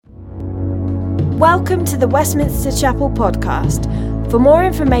Welcome to the Westminster Chapel podcast. For more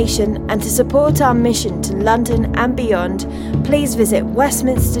information and to support our mission to London and beyond, please visit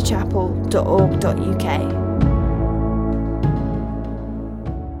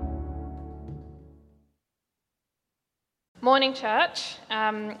westminsterchapel.org.uk. Morning, church.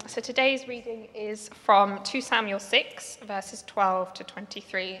 So today's reading is from 2 Samuel 6, verses 12 to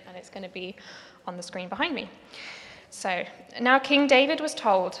 23, and it's going to be on the screen behind me. So, now King David was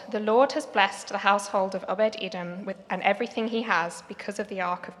told, "The Lord has blessed the household of Obed-Edom and everything he has because of the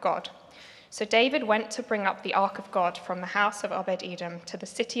ark of God." So David went to bring up the ark of God from the house of Obed-Edom to the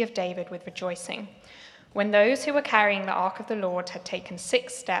city of David with rejoicing. When those who were carrying the ark of the Lord had taken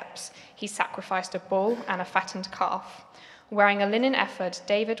 6 steps, he sacrificed a bull and a fattened calf. Wearing a linen ephod,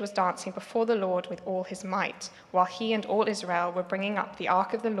 David was dancing before the Lord with all his might, while he and all Israel were bringing up the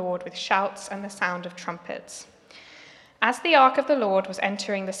ark of the Lord with shouts and the sound of trumpets. As the ark of the Lord was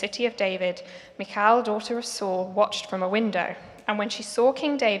entering the city of David, Michal, daughter of Saul, watched from a window, and when she saw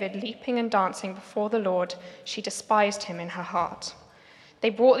King David leaping and dancing before the Lord, she despised him in her heart.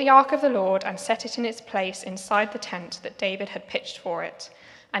 They brought the ark of the Lord and set it in its place inside the tent that David had pitched for it,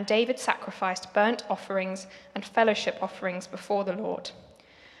 and David sacrificed burnt offerings and fellowship offerings before the Lord.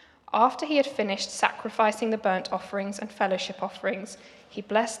 After he had finished sacrificing the burnt offerings and fellowship offerings, he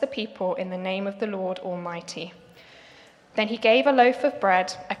blessed the people in the name of the Lord Almighty. Then he gave a loaf of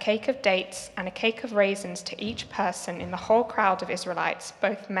bread, a cake of dates, and a cake of raisins to each person in the whole crowd of Israelites,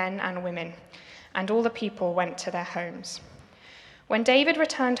 both men and women, and all the people went to their homes. When David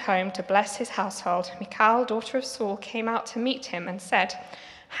returned home to bless his household, Michal, daughter of Saul, came out to meet him and said,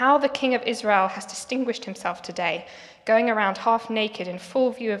 "How the king of Israel has distinguished himself today, going around half naked in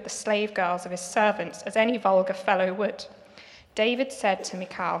full view of the slave girls of his servants, as any vulgar fellow would." David said to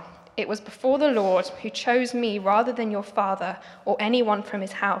Michal, "It was before the Lord who chose me rather than your father or anyone from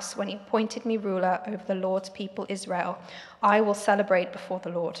his house when he appointed me ruler over the Lord's people Israel. I will celebrate before the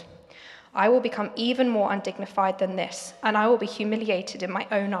Lord. I will become even more undignified than this, and I will be humiliated in my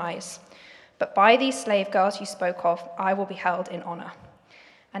own eyes. But by these slave girls you spoke of, I will be held in honor."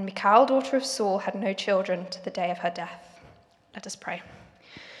 And Michal, daughter of Saul, had no children to the day of her death. Let us pray.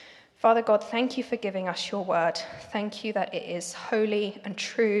 Father God, thank you for giving us your word. Thank you that it is holy and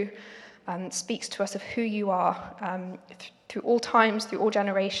true, speaks to us of who you are through all times, through all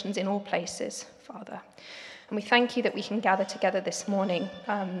generations, in all places, Father. And we thank you that we can gather together this morning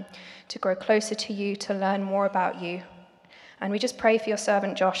to grow closer to you, to learn more about you. And we just pray for your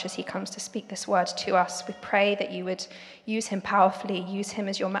servant Josh as he comes to speak this word to us. We pray that you would use him powerfully, use him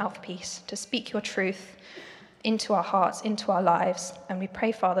as your mouthpiece to speak your truth into our hearts, into our lives. And we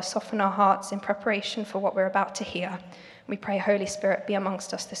pray, Father, soften our hearts in preparation for what we're about to hear. We pray, Holy Spirit, be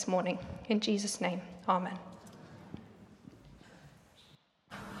amongst us this morning. In Jesus' name, amen.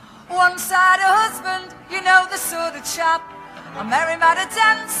 Once had a husband, you know the sort of chap. I met him at a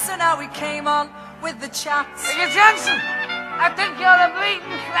dance and now we came on with the chats. Hey, Johnson, I think you're a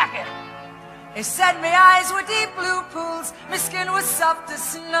bleeding cracker. He said my eyes were deep blue pools, my skin was soft as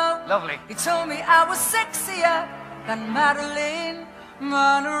snow. Lovely. He told me I was sexier than Marilyn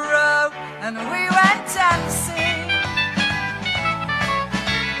Monroe. And we went dancing.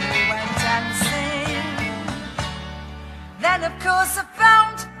 We went dancing. Then of course I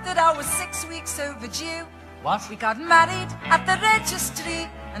found that I was 6 weeks overdue. What? We got married at the registry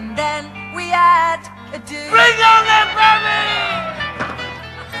and then we had a do. Bring on the baby!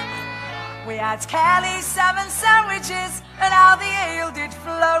 We had Kelly 7 sandwiches and how the ale did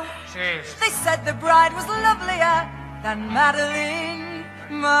flow. Jeez. They said the bride was lovelier than Marilyn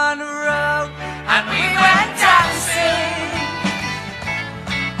Monroe. And we went dancing.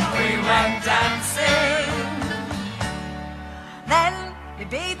 We went dancing. Then the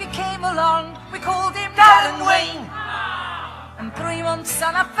baby came along. We called him Darren Wayne. And 3 months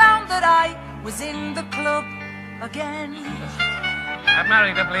and I found that I was in the club again. I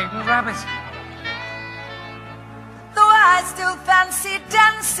married a bleeding rabbit. Though I still fancied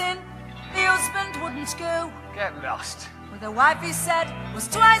dancing, the husband wouldn't go. Get lost. With a wife he said was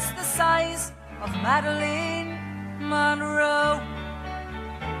twice the size of Marilyn Monroe.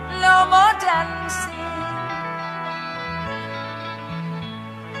 No more dancing.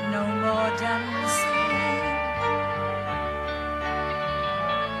 No more dancing.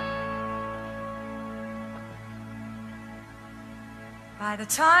 By the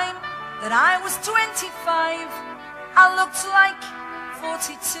time that I was 25, I looked like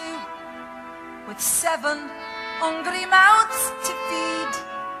 42, with 7 hungry mouths to feed,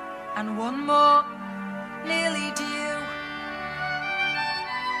 and 1 more nearly due.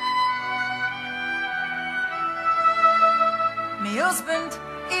 Me husband,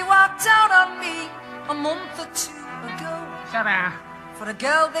 he walked out on me a month or two ago. Ta-da. For a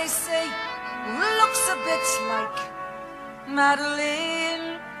girl they say looks a bit like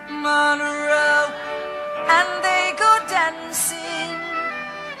Marilyn Monroe. And they go dancing,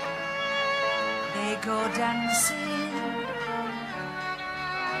 they go dancing,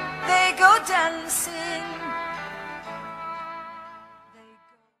 they go dancing.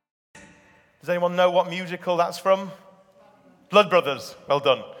 Does anyone know what musical that's from? Blood Brothers. Well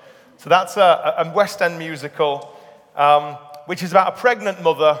done. So that's a West End musical, which is about a pregnant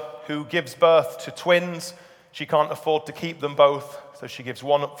mother who gives birth to twins. She can't afford to keep them both, so she gives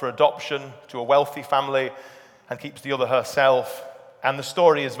one up for adoption to a wealthy family and keeps the other herself. And the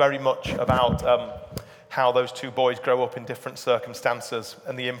story is very much about how those two boys grow up in different circumstances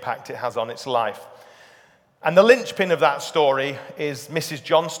and the impact it has on its life. And the linchpin of that story is Mrs.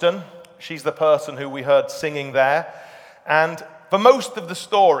 Johnston. She's the person who we heard singing there. And for most of the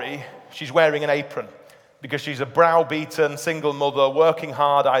story, she's wearing an apron because she's a browbeaten single mother working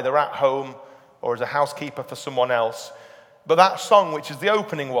hard either at home or as a housekeeper for someone else. But that song, which is the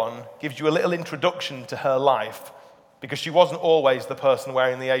opening one, gives you a little introduction to her life because she wasn't always the person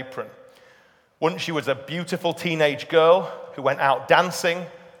wearing the apron. Once she was a beautiful teenage girl who went out dancing,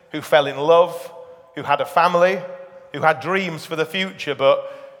 who fell in love, who had a family, who had dreams for the future,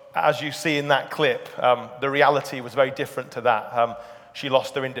 but as you see in that clip, the reality was very different to that. She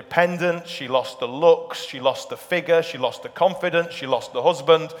lost her independence, she lost the looks, she lost the figure, she lost the confidence, she lost the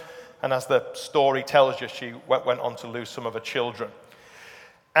husband, and as the story tells you, she went on to lose some of her children.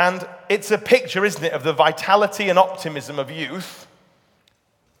 And it's a picture, isn't it, of the vitality and optimism of youth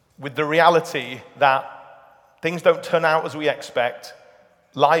with the reality that things don't turn out as we expect,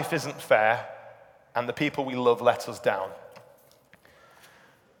 life isn't fair, and the people we love let us down.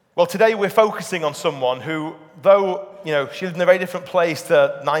 Well, today we're focusing on someone who, though, she lived in a very different place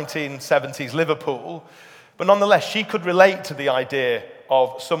to 1970s Liverpool, but nonetheless, she could relate to the idea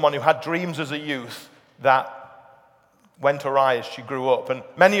of someone who had dreams as a youth that went awry as she grew up. And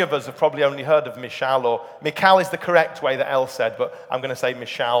many of us have probably only heard of Michal, or Michal is the correct way that Elle said, but I'm going to say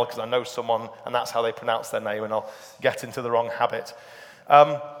Michal because I know someone, and that's how they pronounce their name, and I'll get into the wrong habit.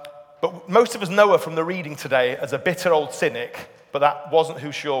 But most of us know her from the reading today as a bitter old cynic, but that wasn't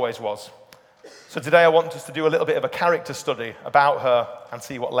who she always was. So today I want us to do a little bit of a character study about her and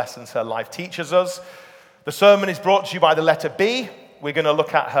see what lessons her life teaches us. The sermon is brought to you by the letter B. We're going to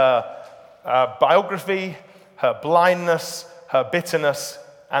look at her biography, her blindness, her bitterness,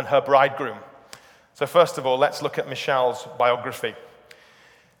 and her bridegroom. So first of all, let's look at Michal's biography.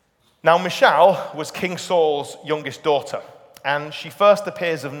 Now, Michal was King Saul's youngest daughter, and she first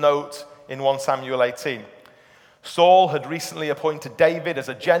appears of note in 1 Samuel 18. Saul had recently appointed David as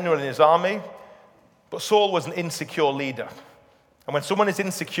a general in his army, but Saul was an insecure leader. And when someone is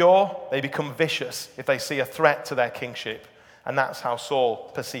insecure, they become vicious if they see a threat to their kingship. And that's how Saul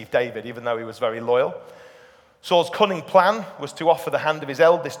perceived David, even though he was very loyal. Saul's cunning plan was to offer the hand of his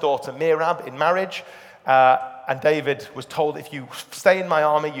eldest daughter, Merab, in marriage. And David was told, if you stay in my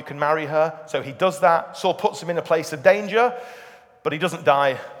army, you can marry her. So he does that. Saul puts him in a place of danger, but he doesn't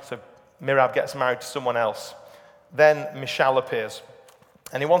die. So Merab gets married to someone else. Then Michal appears.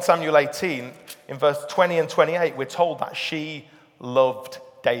 And in 1 Samuel 18, in verse 20 and 28, we're told that she loved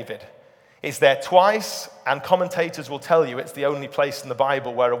David. It's there twice, and commentators will tell you it's the only place in the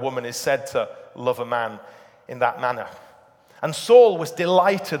Bible where a woman is said to love a man in that manner. And Saul was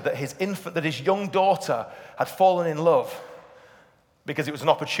delighted that his young daughter had fallen in love because it was an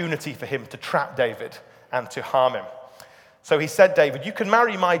opportunity for him to trap David and to harm him. So he said, David, you can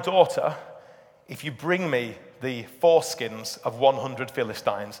marry my daughter if you bring me the foreskins of 100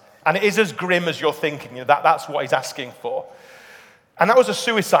 Philistines. And it is as grim as you're thinking. That's what he's asking for. And that was a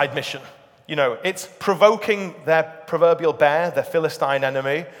suicide mission. It's provoking their proverbial bear, their Philistine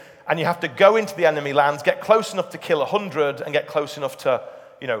enemy, and you have to go into the enemy lands, get close enough to kill 100, and get close enough to,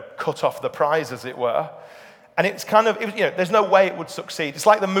 cut off the prize, as it were. And it's there's no way it would succeed. It's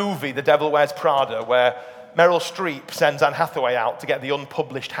like the movie The Devil Wears Prada, where Meryl Streep sends Anne Hathaway out to get the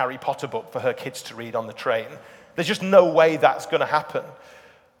unpublished Harry Potter book for her kids to read on the train. There's just no way that's going to happen.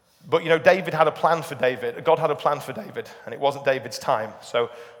 But, David had a plan for David. God had a plan for David, and it wasn't David's time. So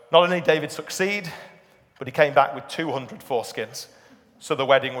not only did David succeed, but he came back with 200 foreskins. So the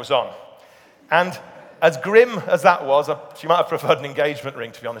wedding was on. And as grim as that was, she might have preferred an engagement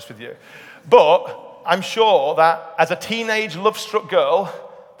ring, to be honest with you. But I'm sure that as a teenage love-struck girl,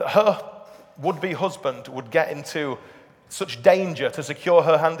 that her would-be husband would get into such danger to secure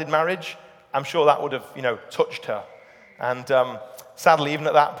her hand in marriage. I'm sure that would have, touched her. And sadly, even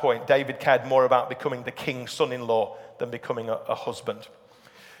at that point, David cared more about becoming the king's son-in-law than becoming a husband.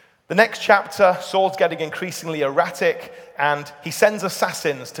 The next chapter, Saul's getting increasingly erratic, and he sends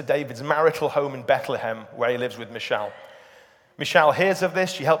assassins to David's marital home in Bethlehem, where he lives with Michal. Michal hears of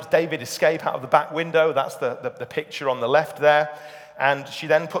this. She helps David escape out of the back window. That's the picture on the left there. And she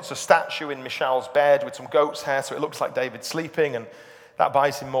then puts a statue in Michal's bed with some goat's hair, so it looks like David's sleeping, and that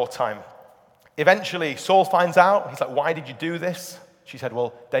buys him more time. Eventually, Saul finds out. He's like, "Why did you do this?" She said,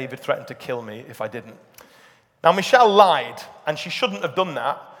 "Well, David threatened to kill me if I didn't." Now, Michal lied, and she shouldn't have done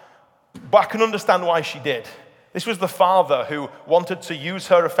that, but I can understand why she did. This was the father who wanted to use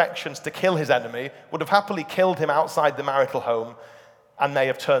her affections to kill his enemy, would have happily killed him outside the marital home, and may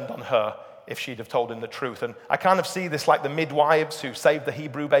have turned on her if she'd have told him the truth. And I kind of see this like the midwives who saved the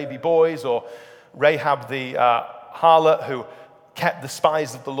Hebrew baby boys, or Rahab the harlot who kept the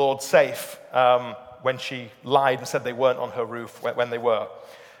spies of the Lord safe when she lied and said they weren't on her roof when they were.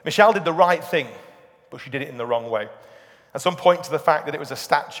 Michal did the right thing, but she did it in the wrong way. And some point to the fact that it was a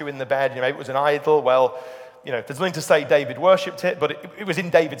statue in the bed, maybe it was an idol. Well, there's nothing to say David worshipped it, but it was in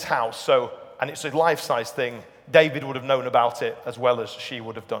David's house, and it's a life-size thing. David would have known about it as well as she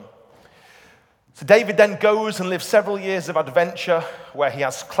would have done. So David then goes and lives several years of adventure where he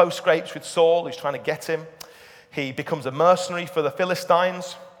has close scrapes with Saul, who's trying to get him. He becomes a mercenary for the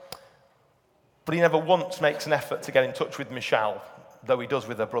Philistines, but he never once makes an effort to get in touch with Michal, though he does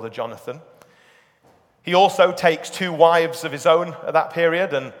with her brother Jonathan. He also takes 2 wives of his own at that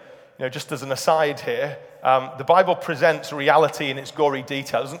period, and just as an aside here, the Bible presents reality in its gory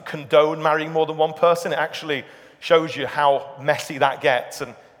detail. It doesn't condone marrying more than one person. It actually shows you how messy that gets,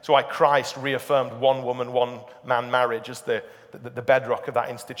 and that's why Christ reaffirmed one woman, one man marriage as the bedrock of that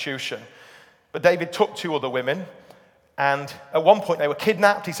institution. But David took 2 other women, and at one point they were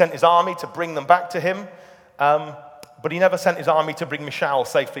kidnapped. He sent his army to bring them back to him, but he never sent his army to bring Michal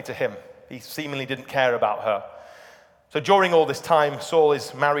safely to him. He seemingly didn't care about her. So during all this time, Saul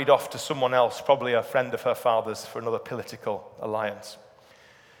is married off to someone else, probably a friend of her father's, for another political alliance.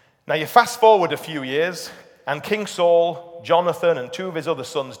 Now you fast forward a few years, and King Saul, Jonathan, and 2 of his other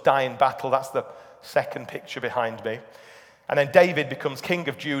sons die in battle. That's the second picture behind me. And then David becomes king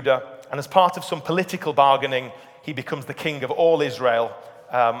of Judah, and as part of some political bargaining, he becomes the king of all Israel.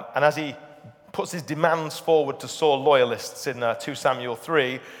 And as he puts his demands forward to Saul loyalists in 2 Samuel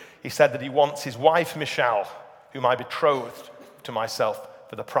 3, he said that he wants his wife Michal, whom I betrothed to myself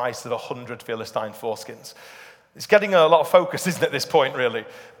for the price of 100 Philistine foreskins. It's getting a lot of focus, isn't it, at this point, really?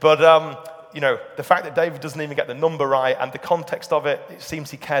 But, the fact that David doesn't even get the number right and the context of it, it seems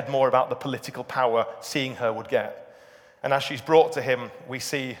he cared more about the political power seeing her would get. And as she's brought to him, we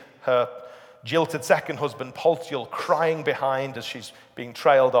see her jilted second husband, Paltiel, crying behind as she's being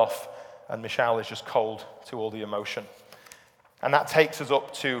trailed off, and Michal is just cold to all the emotion. And that takes us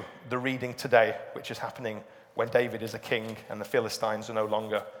up to the reading today, which is happening when David is a king and the Philistines are no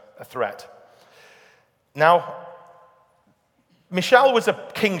longer a threat. Now, Michal was a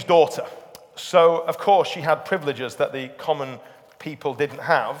king's daughter, so of course she had privileges that the common people didn't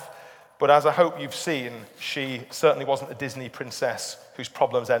have, but as I hope you've seen, she certainly wasn't a Disney princess whose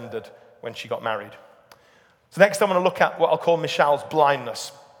problems ended when she got married. So next I'm going to look at what I'll call Michal's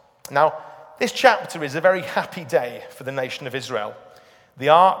blindness. Now, this chapter is a very happy day for the nation of Israel. The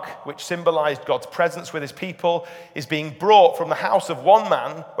ark, which symbolized God's presence with his people, is being brought from the house of one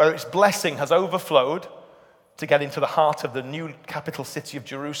man, where its blessing has overflowed, to get into the heart of the new capital city of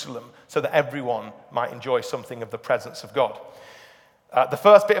Jerusalem, so that everyone might enjoy something of the presence of God. The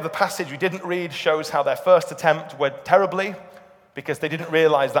first bit of the passage we didn't read shows how their first attempt went terribly, because they didn't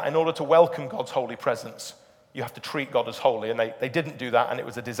realize that in order to welcome God's holy presence, you have to treat God as holy, and they didn't do that, and it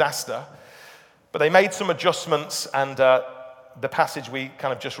was a disaster. But they made some adjustments, and the passage we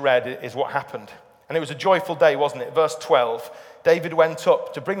kind of just read is what happened. And it was a joyful day, wasn't it? Verse 12, David went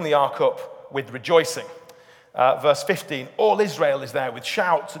up to bring the ark up with rejoicing. Verse 15, all Israel is there with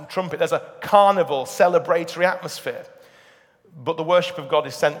shouts and trumpet. There's a carnival, celebratory atmosphere. But the worship of God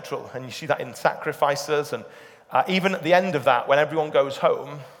is central, and you see that in sacrifices. And even at the end of that, when everyone goes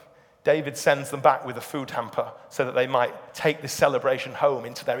home, David sends them back with a food hamper so that they might take this celebration home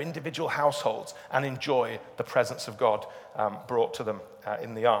into their individual households and enjoy the presence of God brought to them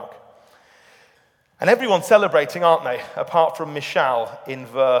in the ark. And everyone's celebrating, aren't they? Apart from Michal in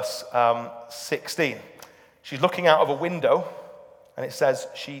verse 16. She's looking out of a window, and it says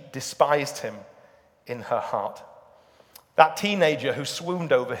she despised him in her heart. That teenager who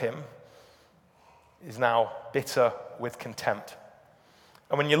swooned over him is now bitter with contempt.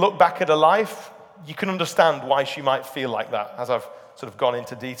 And when you look back at her life, you can understand why she might feel like that, as I've sort of gone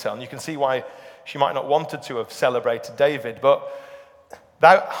into detail. And you can see why she might not wanted to have celebrated David. But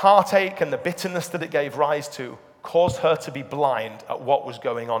that heartache and the bitterness that it gave rise to caused her to be blind at what was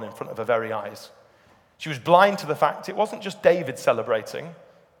going on in front of her very eyes. She was blind to the fact it wasn't just David celebrating,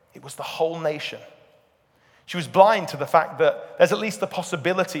 it was the whole nation. She was blind to the fact that there's at least the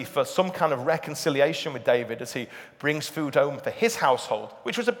possibility for some kind of reconciliation with David as he brings food home for his household,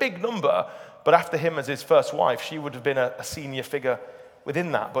 which was a big number, but after him as his first wife, she would have been a senior figure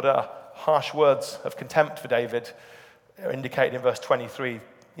within that. But her harsh words of contempt for David are indicated in verse 23.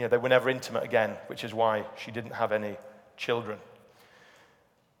 They were never intimate again, which is why she didn't have any children.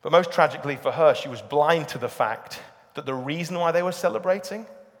 But most tragically for her, she was blind to the fact that the reason why they were celebrating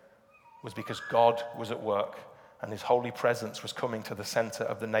was because God was at work and his holy presence was coming to the center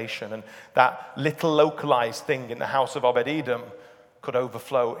of the nation. And that little localized thing in the house of Obed-Edom could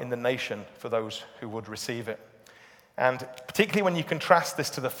overflow in the nation for those who would receive it. And particularly when you contrast this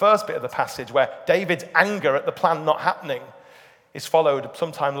to the first bit of the passage where David's anger at the plan not happening is followed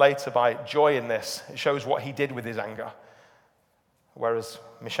sometime later by joy in this. It shows what he did with his anger. Whereas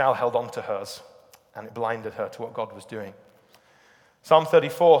Michal held on to hers and it blinded her to what God was doing. Psalm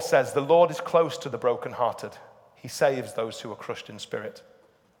 34 says, "The Lord is close to the brokenhearted. He saves those who are crushed in spirit."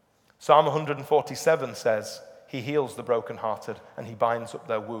 Psalm 147 says, "He heals the brokenhearted and he binds up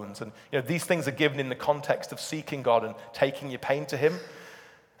their wounds." And these things are given in the context of seeking God and taking your pain to him.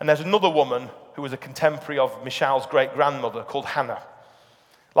 And there's another woman who was a contemporary of Michal's great-grandmother called Hannah.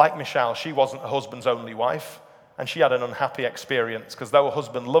 Like Michal, she wasn't her husband's only wife, and she had an unhappy experience because though her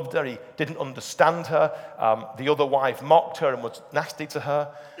husband loved her, he didn't understand her. The other wife mocked her and was nasty to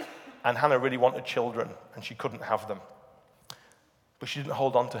her, and Hannah really wanted children, and she couldn't have them. But she didn't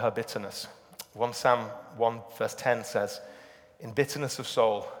hold on to her bitterness. 1 Sam 1 verse 10 says, "In bitterness of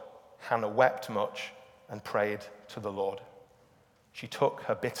soul, Hannah wept much and prayed to the Lord." She took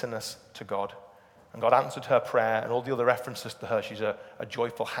her bitterness to God, and God answered her prayer, and all the other references to her, she's a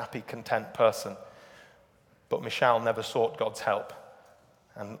joyful, happy, content person. But Michal never sought God's help,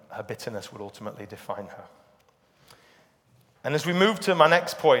 and her bitterness would ultimately define her. And as we move to my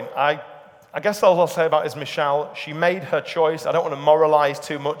next point, I guess all I'll say about is Michal, she made her choice. I don't want to moralize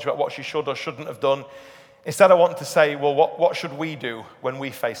too much about what she should or shouldn't have done. Instead, I want to say, well, what should we do when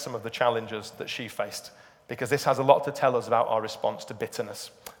we face some of the challenges that she faced? Because this has a lot to tell us about our response to bitterness.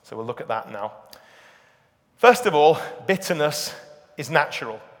 So we'll look at that now. First of all, bitterness is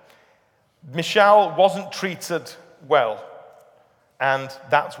natural. Michal wasn't treated well, and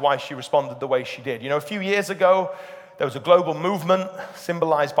that's why she responded the way she did. A few years ago, there was a global movement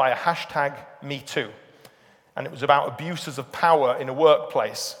symbolized by a hashtag #MeToo, and it was about abuses of power in a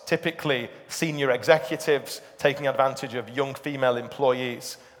workplace, typically senior executives taking advantage of young female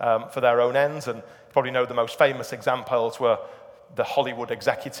employees for their own ends. And you probably know the most famous examples were the Hollywood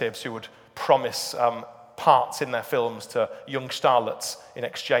executives who would promise parts in their films to young starlets in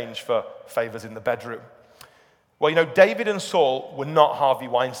exchange for favors in the bedroom. Well, David and Saul were not Harvey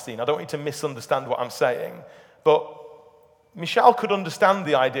Weinstein. I don't want you to misunderstand what I'm saying, but Michal could understand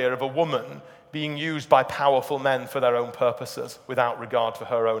the idea of a woman being used by powerful men for their own purposes without regard for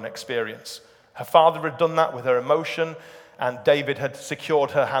her own experience. Her father had done that with her emotion, and David had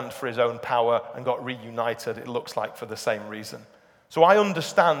secured her hand for his own power and got reunited, it looks like, for the same reason. So I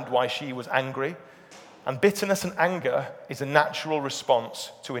understand why she was angry. And bitterness and anger is a natural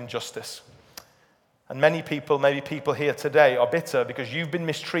response to injustice. And many people, maybe people here today, are bitter because you've been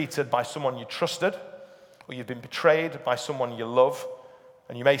mistreated by someone you trusted, or you've been betrayed by someone you love,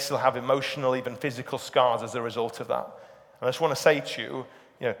 and you may still have emotional, even physical scars as a result of that. And I just want to say to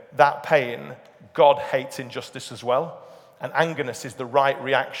you, that pain, God hates injustice as well, and angerness is the right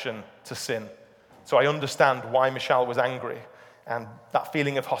reaction to sin. So I understand why Michal was angry. And that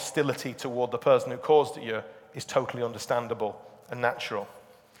feeling of hostility toward the person who caused it you is totally understandable and natural.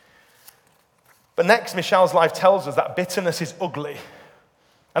 But next, Michal's life tells us that bitterness is ugly.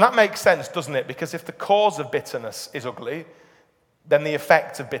 And that makes sense, doesn't it? Because if the cause of bitterness is ugly, then the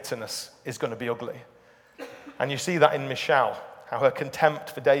effect of bitterness is going to be ugly. And you see that in Michal, how her contempt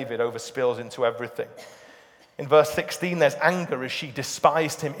for David overspills into everything. In verse 16, there's anger as she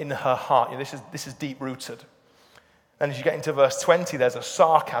despised him in her heart. This is deep-rooted. And as you get into verse 20, there's a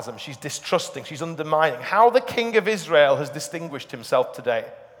sarcasm. She's distrusting. She's undermining how the king of Israel has distinguished himself today.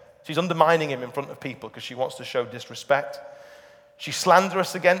 She's undermining him in front of people because she wants to show disrespect. She's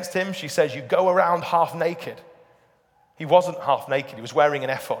slanderous against him. She says, "You go around half naked." He wasn't half naked. He was wearing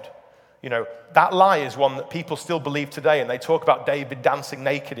an ephod. That lie is one that people still believe today, and they talk about David dancing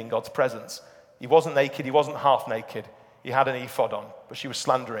naked in God's presence. He wasn't naked. He wasn't half naked. He had an ephod on, but she was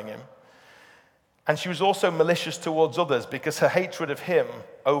slandering him. And she was also malicious towards others because her hatred of him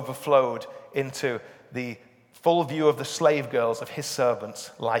overflowed into the full view of the slave girls of his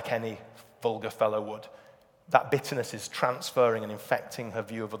servants like any vulgar fellow would. that bitterness is transferring and infecting her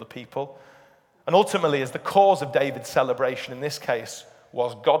view of other people. And ultimately, as the cause of David's celebration in this case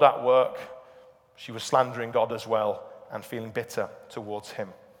was God at work, she was slandering God as well and feeling bitter towards him.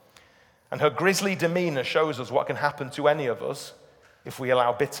 And her grisly demeanor shows us what can happen to any of us if we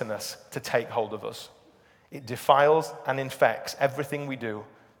allow bitterness to take hold of us. It defiles and infects everything we do,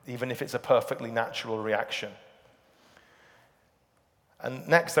 even if it's a perfectly natural reaction. And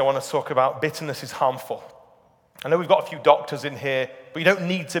next, I want to talk about bitterness is harmful. I know we've got a few doctors in here, but you don't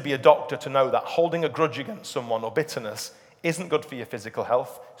need to be a doctor to know that holding a grudge against someone or bitterness isn't good for your physical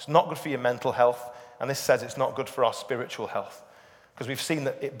health, it's not good for your mental health, and this says it's not good for our spiritual health. Because we've seen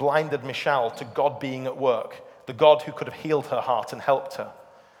that it blinded Michal to God being at work, the God who could have healed her heart and helped her.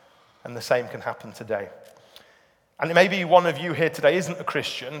 And the same can happen today. And maybe one of you here today isn't a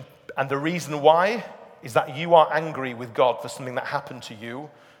Christian, and the reason why is that you are angry with God for something that happened to you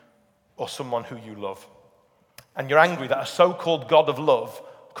or someone who you love. And you're angry that a so-called God of love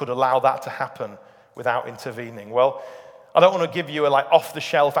could allow that to happen without intervening. Well, I don't want to give you a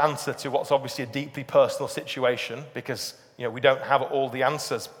off-the-shelf answer to what's obviously a deeply personal situation, because we don't have all the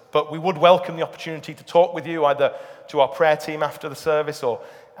answers. But we would welcome the opportunity to talk with you, either to our prayer team after the service, or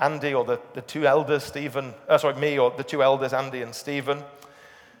Andy, or the two elders, me, or the two elders, Andy and Stephen.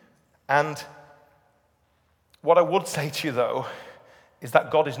 And what I would say to you, though, is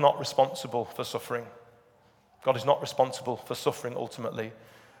that God is not responsible for suffering. God is not responsible for suffering ultimately.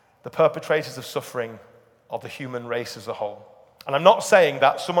 The perpetrators of suffering are the human race as a whole. And I'm not saying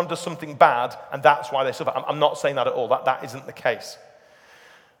that someone does something bad and that's why they suffer. I'm not saying that at all. That isn't the case.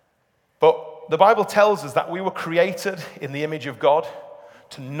 But the Bible tells us that we were created in the image of God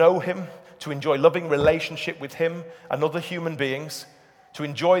to know him, to enjoy loving relationship with him and other human beings, to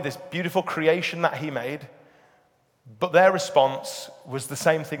enjoy this beautiful creation that he made. But their response was the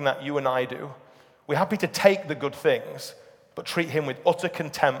same thing that you and I do. We're happy to take the good things, but treat him with utter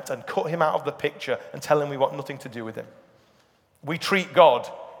contempt and cut him out of the picture and tell him we want nothing to do with him. We treat God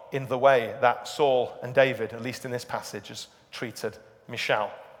in the way that Saul and David, at least in this passage, has treated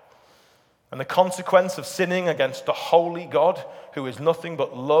Michal. And the consequence of sinning against the holy God, who is nothing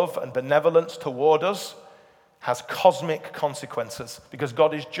but love and benevolence toward us, has cosmic consequences, because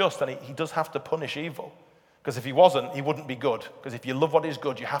God is just and he does have to punish evil. Because if he wasn't, he wouldn't be good. Because if you love what is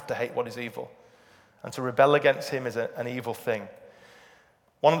good, you have to hate what is evil. And to rebel against him is an evil thing.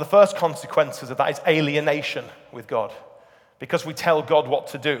 One of the first consequences of that is alienation with God. Because we tell God what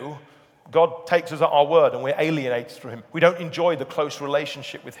to do, God takes us at our word and we're alienated from him. We don't enjoy the close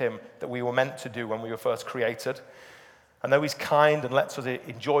relationship with him that we were meant to do when we were first created. And though he's kind and lets us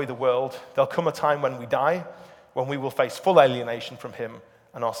enjoy the world, there'll come a time when we die, when we will face full alienation from him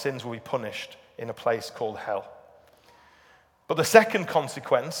and our sins will be punished in a place called hell. But the second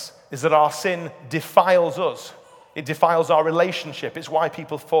consequence is that our sin defiles us. It defiles our relationship. It's why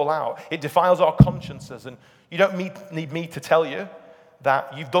people fall out. It defiles our consciences. And you don't need me to tell you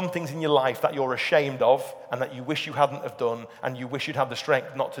that you've done things in your life that you're ashamed of and that you wish you hadn't have done and you wish you'd have the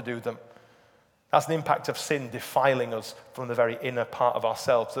strength not to do them. That's the impact of sin defiling us from the very inner part of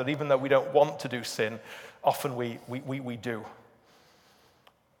ourselves. That even though we don't want to do sin, often we do.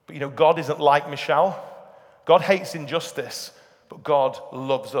 But God isn't like Michal. God hates injustice, but God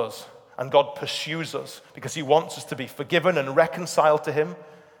loves us. And God pursues us because he wants us to be forgiven and reconciled to him.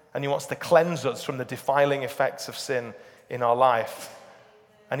 And he wants to cleanse us from the defiling effects of sin in our life.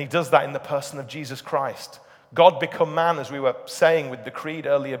 And he does that in the person of Jesus Christ. God become man, as we were saying with the creed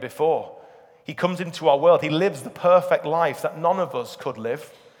earlier before. He comes into our world. He lives the perfect life that none of us could live.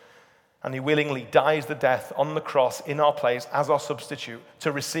 And he willingly dies the death on the cross in our place as our substitute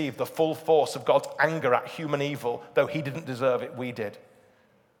to receive the full force of God's anger at human evil. Though he didn't deserve it, we did.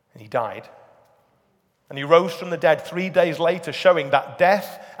 And he died. And he rose from the dead 3 days later, showing that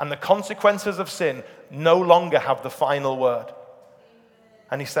death and the consequences of sin no longer have the final word.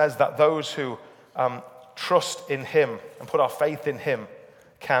 And he says that those who trust in him and put our faith in him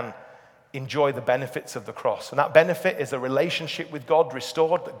can enjoy the benefits of the cross. And that benefit is a relationship with God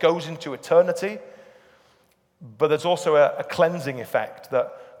restored that goes into eternity. But there's also a cleansing effect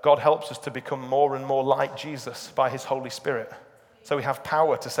that God helps us to become more and more like Jesus by his Holy Spirit. So we have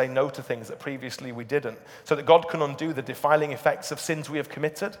power to say no to things that previously we didn't. So that God can undo the defiling effects of sins we have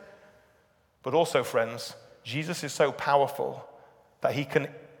committed. But also, friends, Jesus is so powerful that he can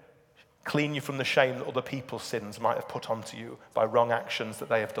clean you from the shame that other people's sins might have put onto you by wrong actions that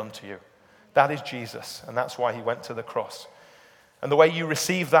they have done to you. That is Jesus, and that's why he went to the cross. And the way you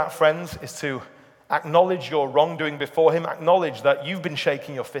receive that, friends, is to acknowledge your wrongdoing before him, acknowledge that you've been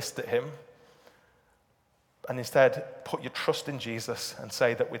shaking your fist at him, and instead put your trust in Jesus and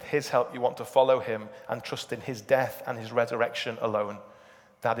say that with his help you want to follow him and trust in his death and his resurrection alone.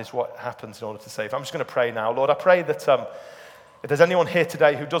 That is what happens in order to save. I'm just going to pray now. Lord, I pray that if there's anyone here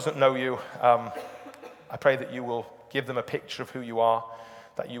today who doesn't know you, I pray that you will give them a picture of who you are,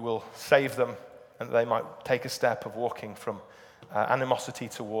 that you will save them, and that they might take a step of walking from animosity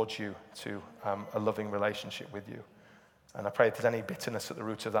towards you to a loving relationship with you. And I pray if there's any bitterness at the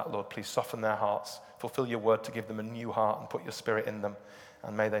root of that, Lord, please soften their hearts, fulfill your word to give them a new heart and put your spirit in them,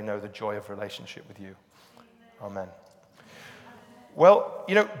 and may they know the joy of relationship with you. Amen. Well,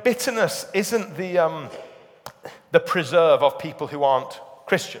 bitterness isn't the preserve of people who aren't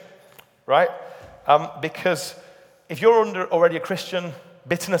Christian, right? Because if you're already a Christian,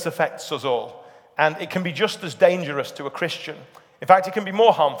 bitterness affects us all. And it can be just as dangerous to a Christian. In fact, it can be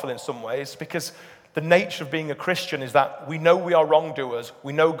more harmful in some ways, because the nature of being a Christian is that we know we are wrongdoers.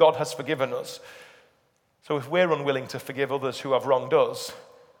 We know God has forgiven us. So if we're unwilling to forgive others who have wronged us,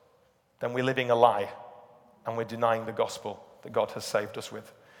 then we're living a lie and we're denying the gospel that God has saved us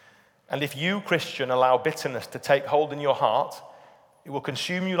with. And if you, Christian, allow bitterness to take hold in your heart, it will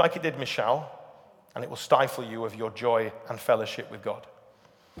consume you like it did Michelle, and it will stifle you of your joy and fellowship with God.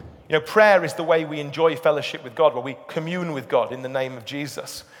 Prayer is the way we enjoy fellowship with God, where we commune with God in the name of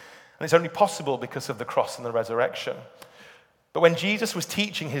Jesus. And it's only possible because of the cross and the resurrection. But when Jesus was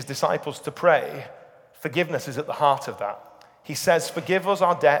teaching his disciples to pray, forgiveness is at the heart of that. He says, forgive us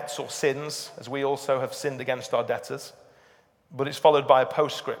our debts or sins, as we also have sinned against our debtors. But it's followed by a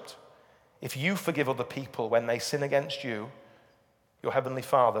postscript. If you forgive other people when they sin against you, your heavenly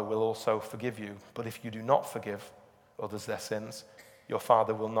Father will also forgive you. But if you do not forgive others their sins, your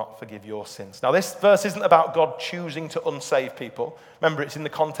Father will not forgive your sins. Now, this verse isn't about God choosing to unsave people. Remember, it's in the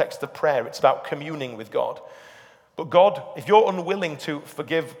context of prayer. It's about communing with God. But God, if you're unwilling to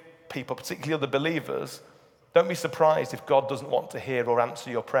forgive people, particularly other believers, don't be surprised if God doesn't want to hear or answer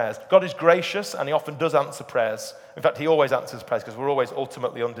your prayers. God is gracious, and he often does answer prayers. In fact, he always answers prayers because we're always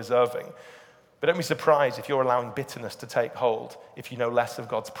ultimately undeserving. But don't be surprised if you're allowing bitterness to take hold if you know less of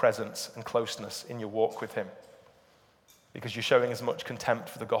God's presence and closeness in your walk with him. Because you're showing as much contempt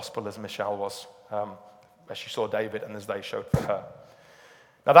for the gospel as Michelle was, as she saw David and as they showed for her.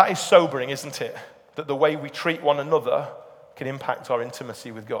 Now that is sobering, isn't it? That the way we treat one another can impact our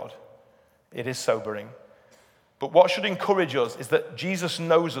intimacy with God. It is sobering. But what should encourage us is that Jesus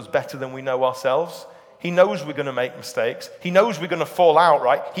knows us better than we know ourselves. He knows we're going to make mistakes. He knows we're going to fall out,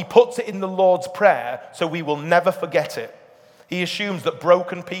 right? He puts it in the Lord's Prayer so we will never forget it. He assumes that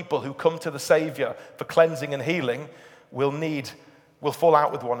broken people who come to the Savior for cleansing and healing will fall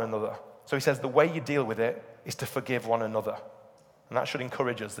out with one another. So he says the way you deal with it is to forgive one another. And that should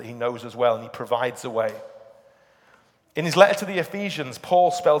encourage us that he knows us well and he provides a way. In his letter to the Ephesians,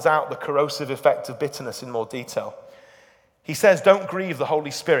 Paul spells out the corrosive effect of bitterness in more detail. He says, don't grieve the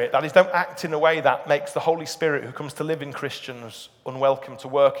Holy Spirit. That is, don't act in a way that makes the Holy Spirit who comes to live in Christians unwelcome to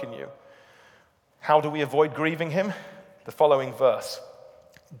work in you. How do we avoid grieving him? The following verse.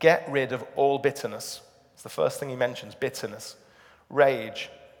 Get rid of all bitterness. It's the first thing he mentions, bitterness,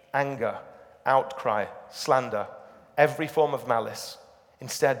 rage, anger, outcry, slander, every form of malice.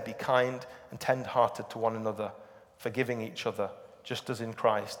 Instead, be kind and tender-hearted to one another, forgiving each other, just as in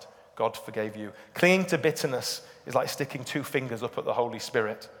Christ God forgave you. Clinging to bitterness is like sticking two fingers up at the Holy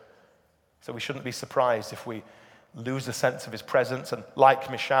Spirit. So we shouldn't be surprised if we lose a sense of his presence, and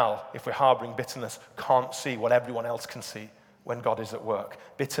like Michelle, if we're harboring bitterness, can't see what everyone else can see when God is at work.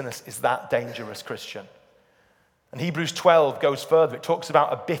 Bitterness is that dangerous, Christian. And Hebrews 12 goes further. It talks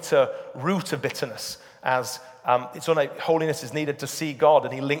about a bitter root of bitterness as holiness is needed to see God,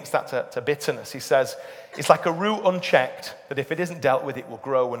 and he links that to bitterness. He says, it's like a root unchecked, that if it isn't dealt with, it will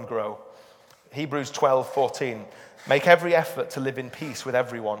grow and grow. Hebrews 12:14, make every effort to live in peace with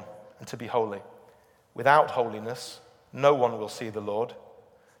everyone and to be holy. Without holiness, no one will see the Lord.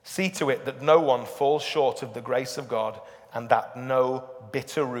 See to it that no one falls short of the grace of God, and that no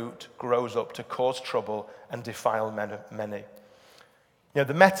bitter root grows up to cause trouble and defile many.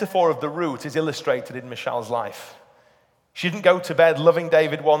 The metaphor of the root is illustrated in Michelle's life. She didn't go to bed loving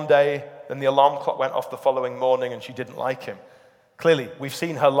David one day, then the alarm clock went off the following morning and she didn't like him. Clearly, we've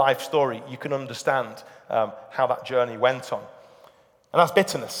seen her life story. You can understand how that journey went on. And that's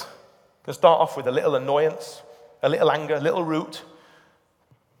bitterness. You can start off with a little annoyance, a little anger, a little root.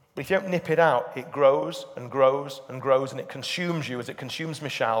 But if you don't nip it out, it grows and grows and grows, and it consumes you as it consumes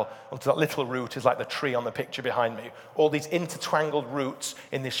Michelle, until that little root is like the tree on the picture behind me. All these intertwangled roots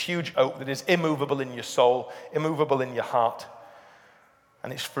in this huge oak that is immovable in your soul, immovable in your heart.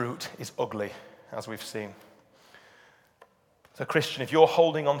 And its fruit is ugly, as we've seen. So Christian, if you're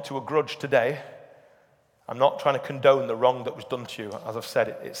holding on to a grudge today, I'm not trying to condone the wrong that was done to you. As I've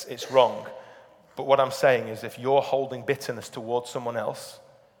said, it's wrong. But what I'm saying is if you're holding bitterness towards someone else,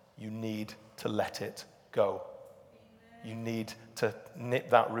 you need to let it go. You need to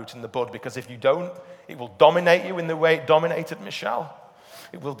nip that root in the bud, because if you don't, it will dominate you in the way it dominated Michelle.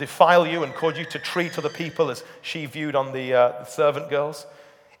 It will defile you and cause you to treat other people as she viewed on the servant girls.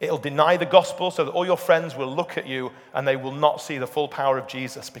 It'll deny the gospel so that all your friends will look at you and they will not see the full power of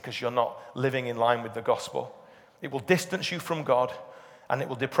Jesus because you're not living in line with the gospel. It will distance you from God, and it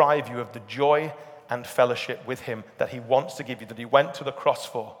will deprive you of the joy and fellowship with him that he wants to give you, that he went to the cross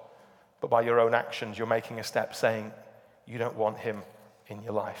for. But by your own actions, you're making a step saying you don't want him in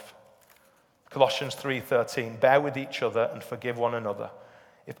your life. Colossians 3:13, bear with each other and forgive one another.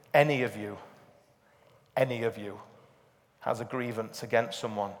 If any of you has a grievance against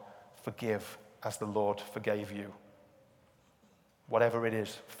someone, forgive as the Lord forgave you. Whatever it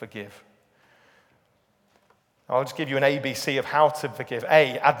is, forgive. I'll just give you an ABC of how to forgive.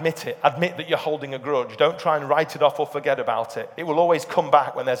 A, admit it. Admit that you're holding a grudge. Don't try and write it off or forget about it. It will always come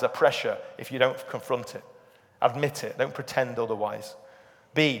back when there's a pressure if you don't confront it. Admit it. Don't pretend otherwise.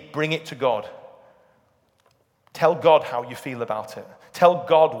 B, bring it to God. Tell God how you feel about it. Tell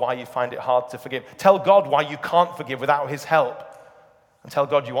God why you find it hard to forgive. Tell God why you can't forgive without his help. And tell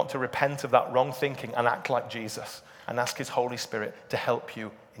God you want to repent of that wrong thinking and act like Jesus, and ask his Holy Spirit to help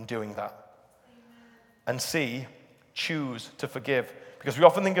you in doing that. And C, choose to forgive. Because we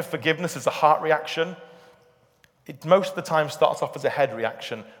often think of forgiveness as a heart reaction. It most of the time starts off as a head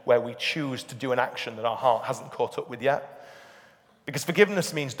reaction where we choose to do an action that our heart hasn't caught up with yet. Because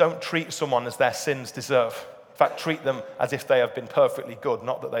forgiveness means don't treat someone as their sins deserve. In fact, treat them as if they have been perfectly good,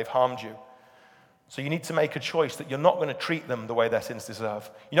 not that they've harmed you. So you need to make a choice that you're not going to treat them the way their sins deserve.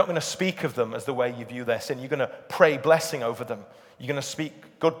 You're not going to speak of them as the way you view their sin. You're going to pray blessing over them. You're going to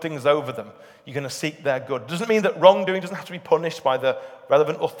speak good things over them. You're going to seek their good. It doesn't mean that wrongdoing doesn't have to be punished by the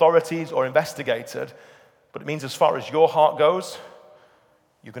relevant authorities or investigated, but it means as far as your heart goes,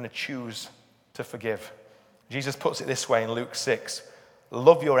 you're going to choose to forgive. Jesus puts it this way in Luke 6,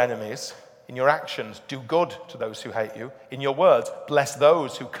 love your enemies. In your actions, do good to those who hate you. In your words, bless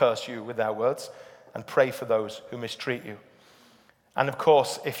those who curse you with their words, and pray for those who mistreat you. And of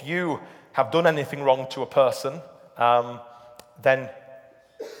course, if you have done anything wrong to a person, then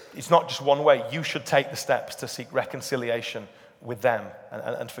it's not just one way. You should take the steps to seek reconciliation with them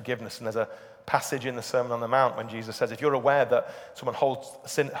and forgiveness. And there's a passage in the Sermon on the Mount when Jesus says, if you're aware that someone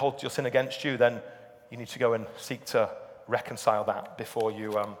holds your sin against you, then you need to go and seek to reconcile that before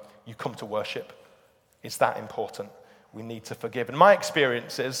you come to worship. It's that important. We need to forgive. And my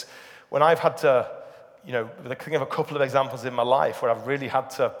experience is when I've had to, I think of a couple of examples in my life where I've really had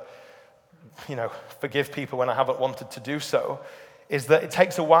to, forgive people when I haven't wanted to do so, is that it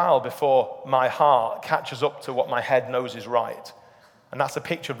takes a while before my heart catches up to what my head knows is right. And that's a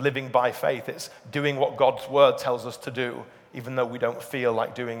picture of living by faith. It's doing what God's word tells us to do, even though we don't feel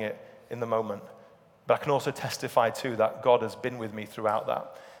like doing it in the moment. But I can also testify too that God has been with me throughout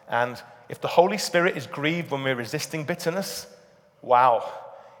that. And if the Holy Spirit is grieved when we're resisting bitterness, wow,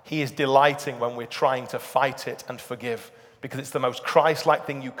 he is delighting when we're trying to fight it and forgive, because it's the most Christ-like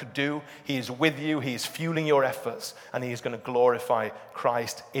thing you could do. He is with you, he is fueling your efforts, and he is going to glorify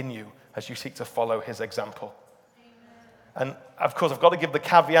Christ in you as you seek to follow his example. And of course, I've got to give the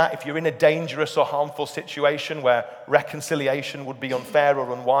caveat, if you're in a dangerous or harmful situation where reconciliation would be unfair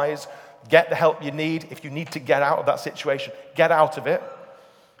or unwise, get the help you need. If you need to get out of that situation, get out of it.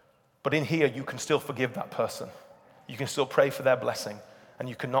 But in here, you can still forgive that person. You can still pray for their blessing, and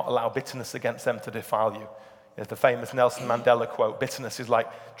you cannot allow bitterness against them to defile you. There's the famous Nelson Mandela quote, bitterness is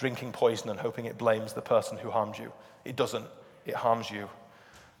like drinking poison and hoping it blames the person who harmed you. It doesn't. It harms you.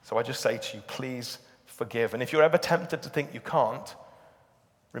 So I just say to you, please forgive. And if you're ever tempted to think you can't,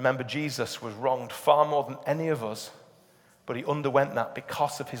 remember Jesus was wronged far more than any of us, but he underwent that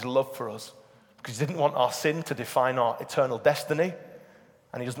because of his love for us, because he didn't want our sin to define our eternal destiny,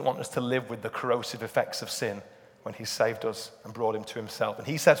 and he doesn't want us to live with the corrosive effects of sin when he saved us and brought him to himself. And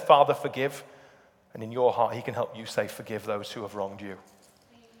he says, Father, forgive. And in your heart, he can help you say, forgive those who have wronged you.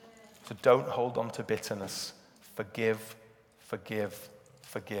 Amen. So don't hold on to bitterness. Forgive, forgive,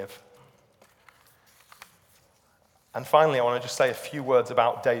 forgive. And finally, I want to just say a few words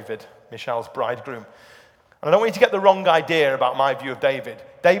about David, Michelle's bridegroom. And I don't want you to get the wrong idea about my view of David.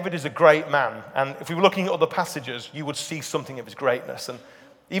 David is a great man. And if we were looking at other passages, you would see something of his greatness. And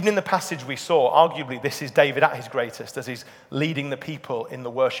even in the passage we saw, arguably this is David at his greatest as he's leading the people in the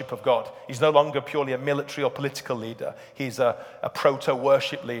worship of God. He's no longer purely a military or political leader. He's a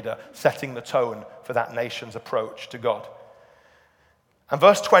proto-worship leader setting the tone for that nation's approach to God. And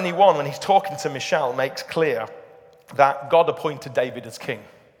verse 21, when he's talking to Michal, makes clear that God appointed David as king.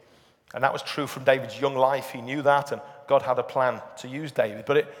 And that was true from David's young life. He knew that, and God had a plan to use David.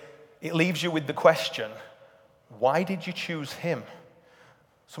 But it leaves you with the question, why did you choose him?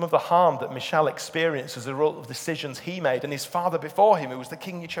 Some of the harm that Michal experienced as a result of decisions he made and his father before him, who was the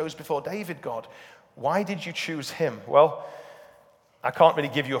king you chose before David, God. Why did you choose him? Well, I can't really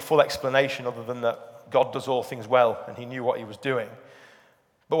give you a full explanation other than that God does all things well and he knew what he was doing.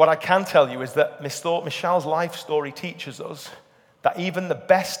 But what I can tell you is that Michal's life story teaches us that even the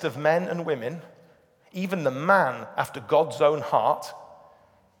best of men and women, even the man after God's own heart,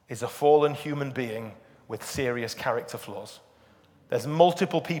 is a fallen human being with serious character flaws. There's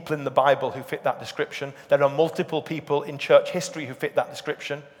multiple people in the Bible who fit that description. There are multiple people in church history who fit that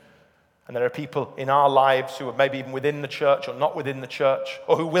description. And there are people in our lives who are maybe even within the church or not within the church,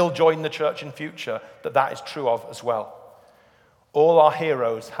 or who will join the church in future, that is true of as well. All our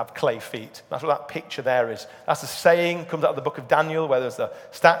heroes have clay feet. That's what that picture there is. That's a saying, comes out of the book of Daniel, where there's the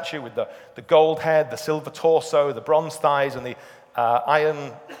statue with the gold head, the silver torso, the bronze thighs, and the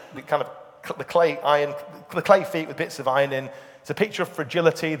iron, the clay feet with bits of iron in. It's a picture of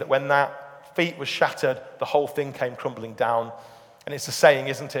fragility, that when that feet was shattered, the whole thing came crumbling down. And it's a saying,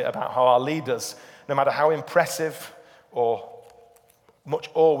 isn't it, about how our leaders, no matter how impressive or much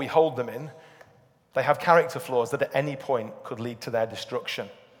awe we hold them in, they have character flaws that at any point could lead to their destruction.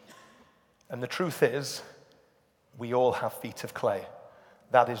 And the truth is, we all have feet of clay.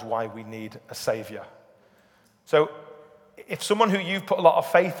 That is why we need a savior. So if someone who you've put a lot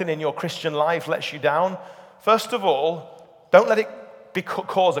of faith in your Christian life lets you down, first of all, don't let it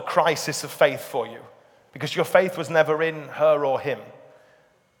cause a crisis of faith for you, because your faith was never in her or him.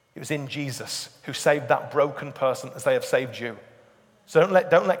 It was in Jesus, who saved that broken person as they have saved you. So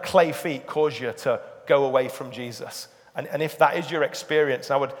don't let clay feet cause you to go away from Jesus. And if that is your experience,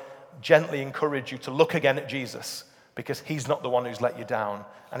 I would gently encourage you to look again at Jesus, because he's not the one who's let you down,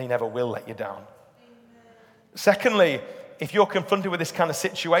 and he never will let you down. Amen. Secondly, if you're confronted with this kind of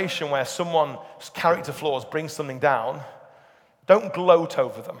situation where someone's character flaws bring something down, don't gloat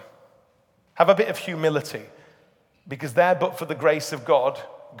over them. Have a bit of humility, because there, but for the grace of God,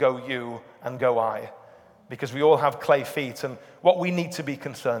 go you and go I. Because we all have clay feet, and what we need to be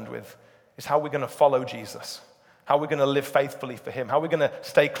concerned with is how we're going to follow Jesus, how we're going to live faithfully for him, how we're going to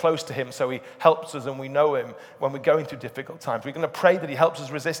stay close to him so he helps us and we know him when we're going through difficult times. We're going to pray that he helps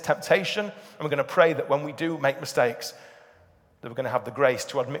us resist temptation, and we're going to pray that when we do make mistakes, that we're going to have the grace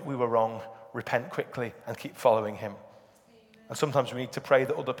to admit we were wrong, repent quickly, and keep following him. Amen. And sometimes we need to pray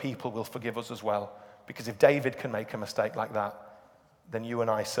that other people will forgive us as well, because if David can make a mistake like that, then you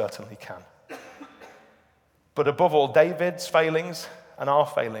and I certainly can. But above all, David's failings and our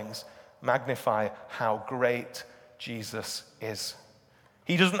failings magnify how great Jesus is.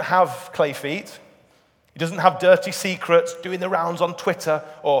 He doesn't have clay feet. He doesn't have dirty secrets doing the rounds on Twitter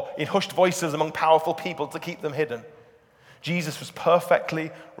or in hushed voices among powerful people to keep them hidden. Jesus was perfectly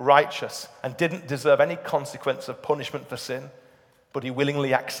righteous and didn't deserve any consequence of punishment for sin, but he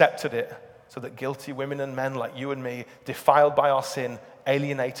willingly accepted it so that guilty women and men like you and me, defiled by our sin,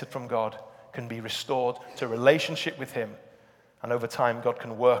 alienated from God, can be restored to relationship with him. And over time, God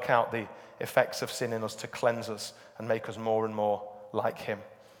can work out the effects of sin in us to cleanse us and make us more and more like him.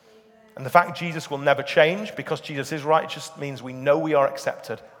 Amen. And the fact Jesus will never change, because Jesus is righteous, means we know we are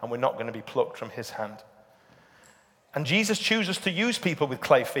accepted and we're not going to be plucked from his hand. And Jesus chooses to use people with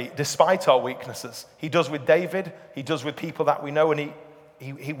clay feet despite our weaknesses. He does with David, he does with people that we know, and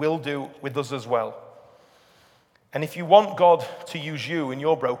he will do with us as well. And if you want God to use you in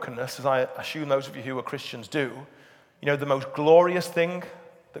your brokenness, as I assume those of you who are Christians do, you know the most glorious thing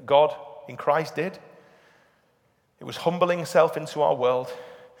that God in Christ did? It was humbling himself into our world,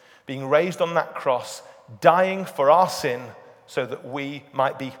 being raised on that cross, dying for our sin so that we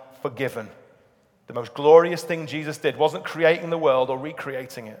might be forgiven. The most glorious thing Jesus did wasn't creating the world or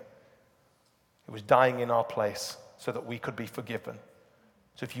recreating it. It was dying in our place so that we could be forgiven.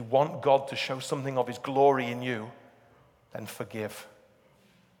 So if you want God to show something of his glory in you, then forgive.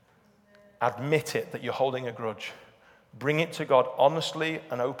 Admit it that you're holding a grudge. Bring it to God honestly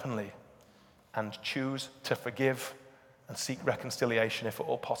and openly, and choose to forgive and seek reconciliation, if at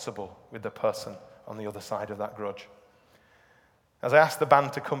all possible, with the person on the other side of that grudge. As I ask the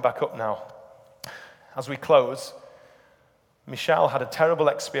band to come back up now, as we close, Michal had a terrible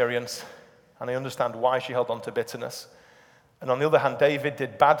experience, and I understand why she held on to bitterness. And on the other hand, David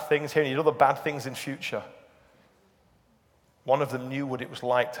did bad things here, and he did other bad things in future. One of them knew what it was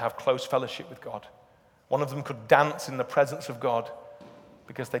like to have close fellowship with God. One of them could dance in the presence of God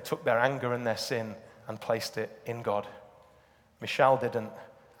because they took their anger and their sin and placed it in God. Michelle didn't,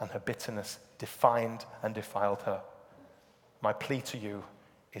 and her bitterness defined and defiled her. My plea to you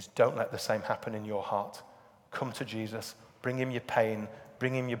is don't let the same happen in your heart. Come to Jesus, bring him your pain,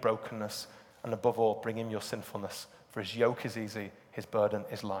 bring him your brokenness, and above all, bring him your sinfulness. For his yoke is easy, his burden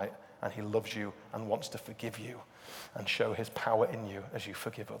is light, and he loves you and wants to forgive you and show his power in you as you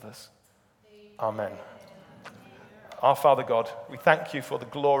forgive others. Amen. Our Father God, we thank you for the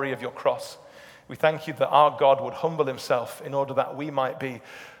glory of your cross. We thank you that our God would humble himself in order that we might be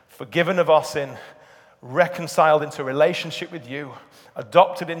forgiven of our sin, reconciled into a relationship with you,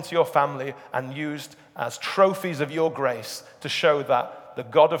 adopted into your family, and used as trophies of your grace to show that the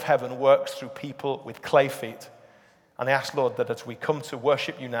God of heaven works through people with clay feet. And I ask, Lord, that as we come to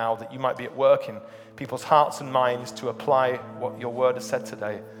worship you now, that you might be at work in people's hearts and minds to apply what your word has said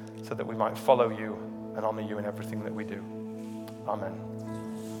today, so that we might follow you and honor you in everything that we do. Amen.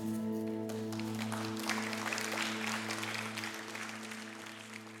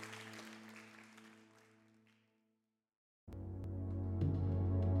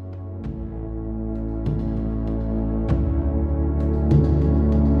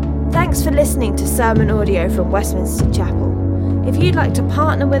 Thanks for listening to sermon audio from Westminster Chapel. If you'd like to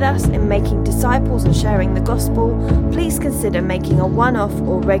partner with us in making disciples and sharing the gospel, please consider making a one-off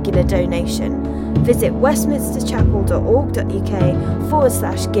or regular donation. Visit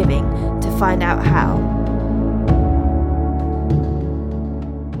westminsterchapel.org.uk/giving to find out how.